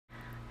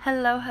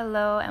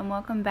Hello and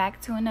welcome back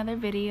to another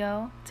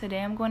video.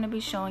 Today I'm going to be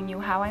showing you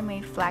how I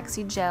made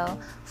flaxseed gel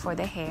for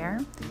the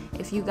hair.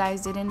 If you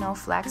guys didn't know,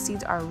 flax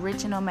seeds are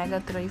rich in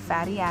omega-3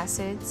 fatty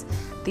acids.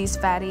 These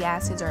fatty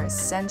acids are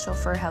essential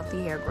for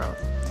healthy hair growth.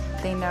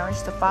 They nourish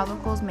the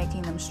follicles,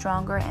 making them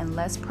stronger and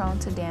less prone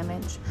to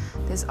damage.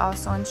 This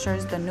also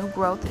ensures the new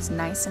growth is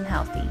nice and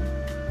healthy.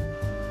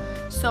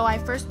 So I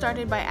first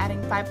started by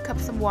adding 5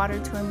 cups of water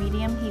to a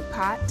medium heat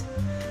pot.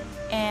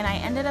 And I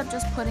ended up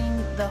just putting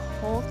the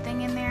whole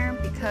thing in there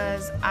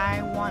because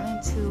I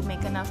wanted to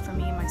make enough for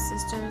me and my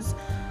sisters.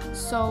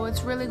 So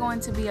it's really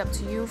going to be up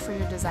to you for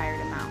your desired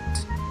amount.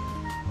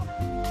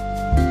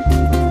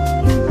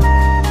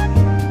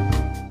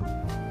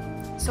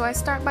 So I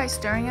start by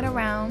stirring it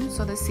around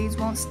so the seeds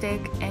won't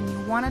stick, and you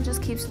want to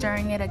just keep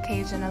stirring it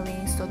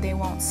occasionally so they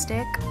won't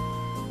stick.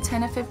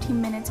 10 to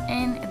 15 minutes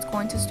in, it's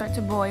going to start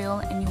to boil,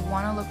 and you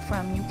want to look for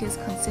a mucus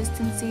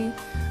consistency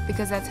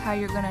because that's how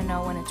you're going to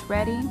know when it's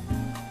ready.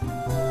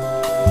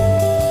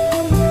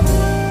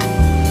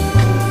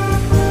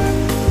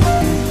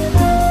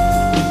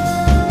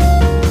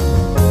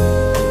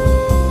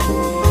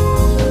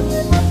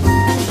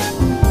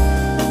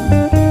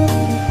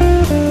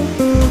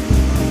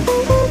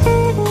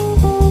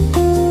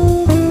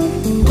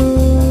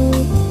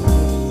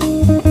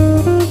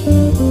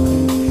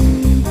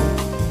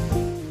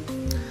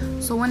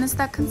 So when it's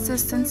that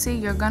consistency,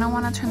 you're going to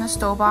want to turn the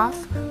stove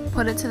off,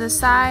 put it to the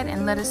side,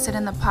 and let it sit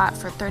in the pot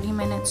for 30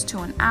 minutes to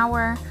an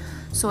hour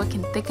so it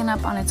can thicken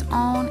up on its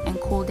own and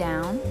cool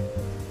down.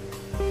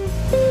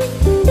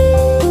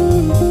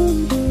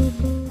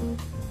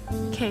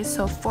 Okay,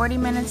 so 40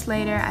 minutes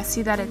later, I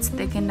see that it's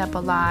thickened up a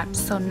lot.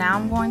 So now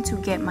I'm going to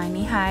get my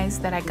knee highs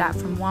that I got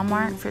from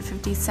Walmart for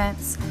 50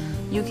 cents.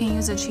 You can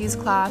use a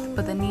cheesecloth,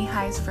 but the knee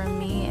highs for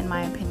me, in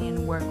my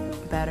opinion, work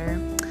better.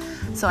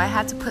 So I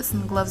had to put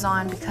some gloves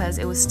on because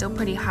it was still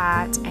pretty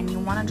hot, and you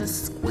want to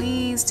just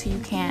squeeze till you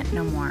can't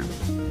no more.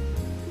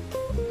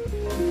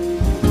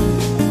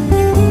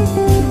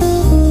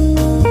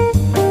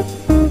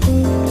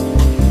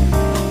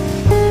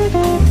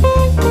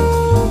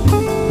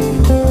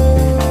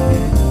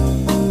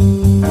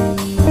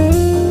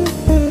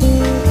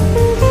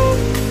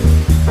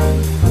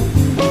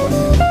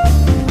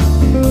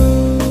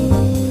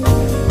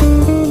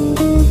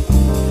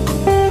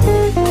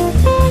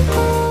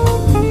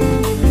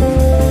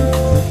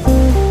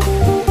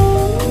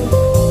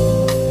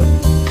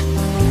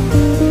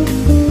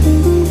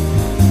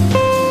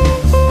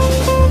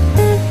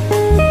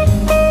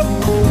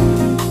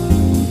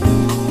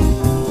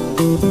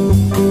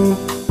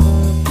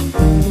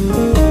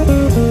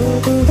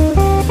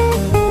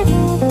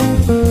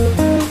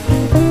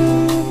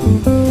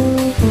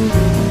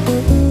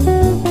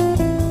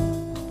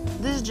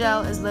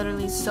 Gel is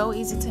literally so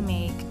easy to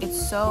make.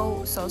 It's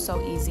so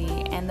easy,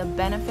 and the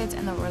benefits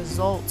and the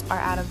results are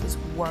out of this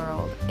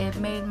world. It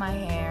made my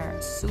hair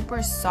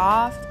super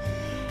soft,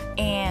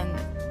 and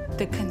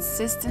the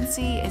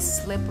consistency is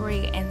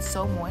slippery and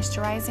so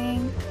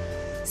moisturizing.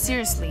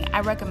 Seriously,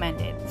 I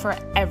recommend it for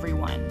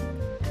everyone.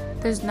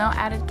 There's no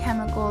added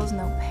chemicals,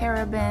 no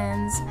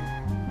parabens.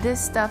 This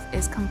stuff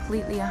is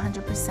completely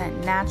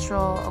 100%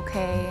 natural,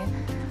 okay?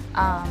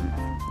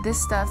 This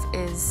stuff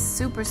is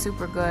super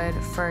good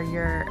for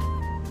your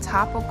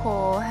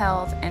topical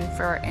health and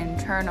for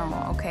internal,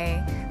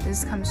 okay?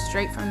 This comes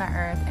straight from the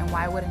earth, and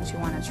why wouldn't you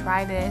want to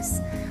try this?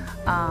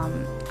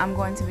 I'm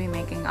going to be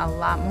making a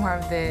lot more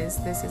of this.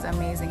 This is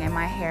amazing, and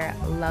my hair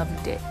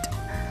loved it.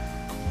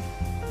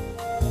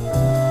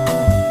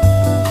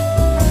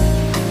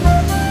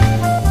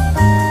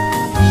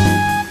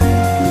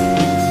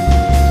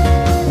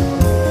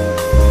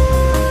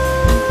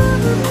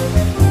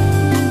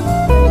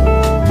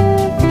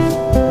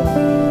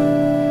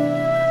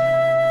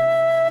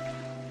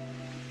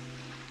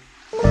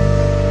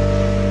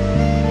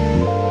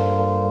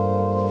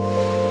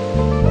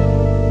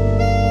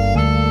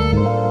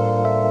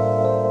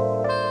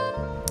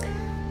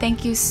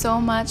 Thank you so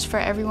much for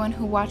everyone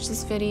who watched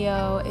this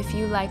video. If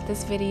you like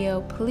this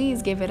video,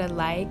 please give it a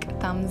like,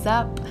 thumbs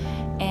up,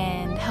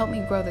 and help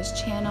me grow this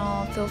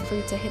channel. Feel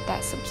free to hit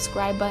that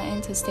subscribe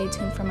button to stay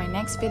tuned for my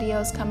next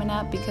videos coming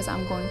up, because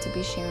I'm going to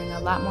be sharing a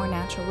lot more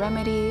natural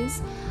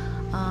remedies.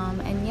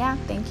 And yeah,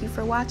 thank you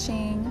for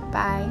watching.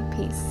 Bye.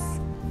 Peace.